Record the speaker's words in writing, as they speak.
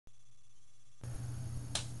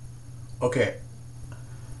Okay,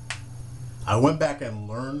 I went back and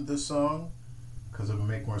learned this song because it would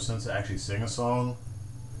make more sense to actually sing a song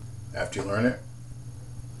after you learn it.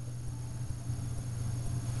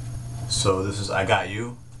 So this is I Got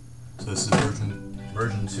You. So this is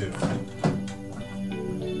version 2.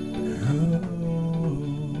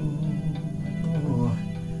 Ooh,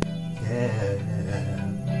 yeah.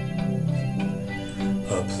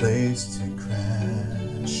 A place to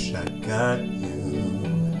crash, I got you.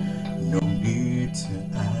 No need to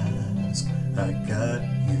ask, I got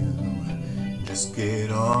you. Just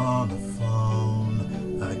get on the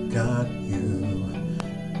phone, I got you.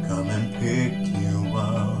 Come and pick you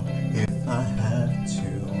up if I have to.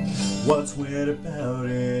 What's weird about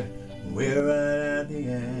it? We're right at the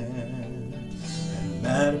end. And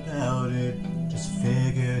mad about it, just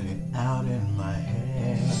figured it out in my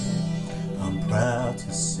head. I'm proud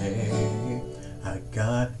to say I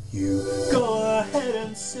got you. Go ahead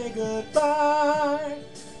and say goodbye.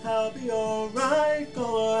 I'll be alright.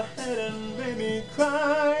 Go ahead and make me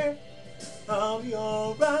cry. I'll be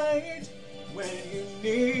alright. When you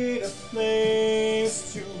need a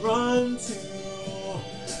place to run to,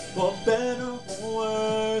 for better or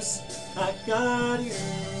worse, I got you.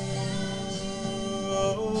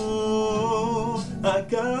 I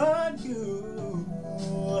got you.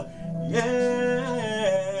 Yeah.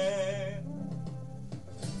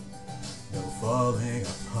 No falling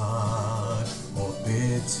apart or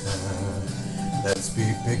bitter. Let's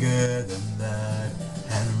be bigger than that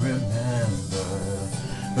and remember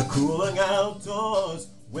the cooling outdoors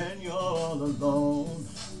when you're all alone.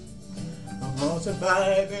 I'm all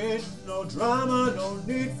surviving, no drama, no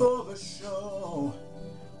need for a show.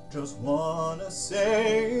 Just wanna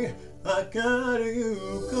say I got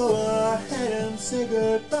you. Go ahead and say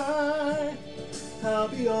goodbye. I'll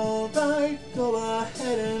be alright. Go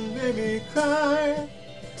ahead and make me cry.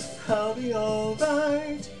 I'll be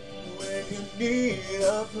alright. When you need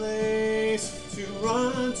a place to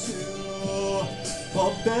run to,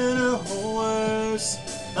 for better or worse,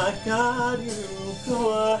 I got you.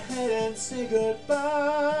 Go ahead and say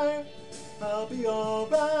goodbye. I'll be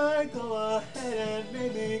alright. Go ahead and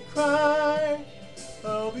make me cry.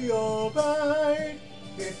 I'll be alright.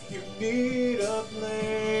 If you need a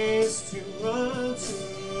place to run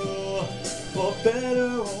to, for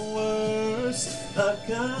better or worse, I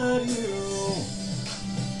got you.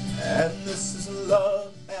 And this is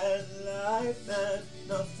love and life and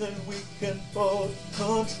nothing we can both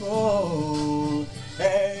control.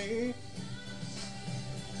 Hey.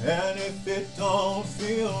 And if it don't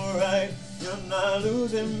feel right, you're not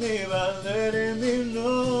losing me by letting me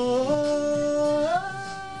know.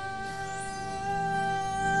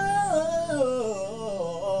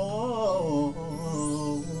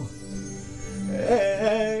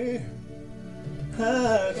 Hey, I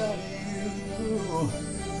got you.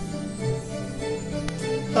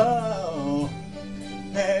 Oh,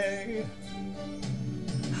 hey,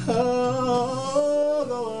 oh,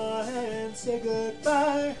 go ahead and say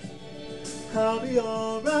goodbye. I'll be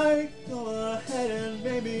alright. Go ahead and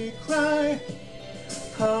make me cry.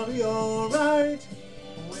 I'll be alright.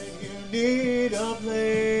 When you need a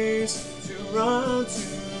place to run to,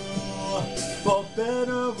 for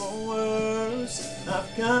better or worse,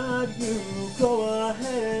 I've got you. Go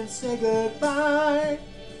ahead and say goodbye.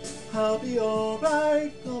 I'll be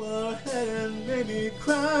alright. Go ahead and make me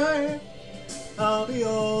cry. I'll be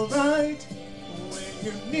alright. When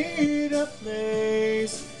you need a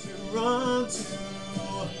place to run to,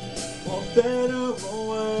 for better or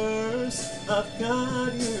worse, I've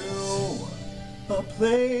got you. A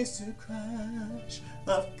place to crash,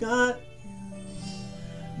 I've got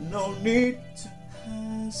you. No need to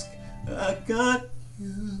ask, I got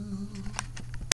you.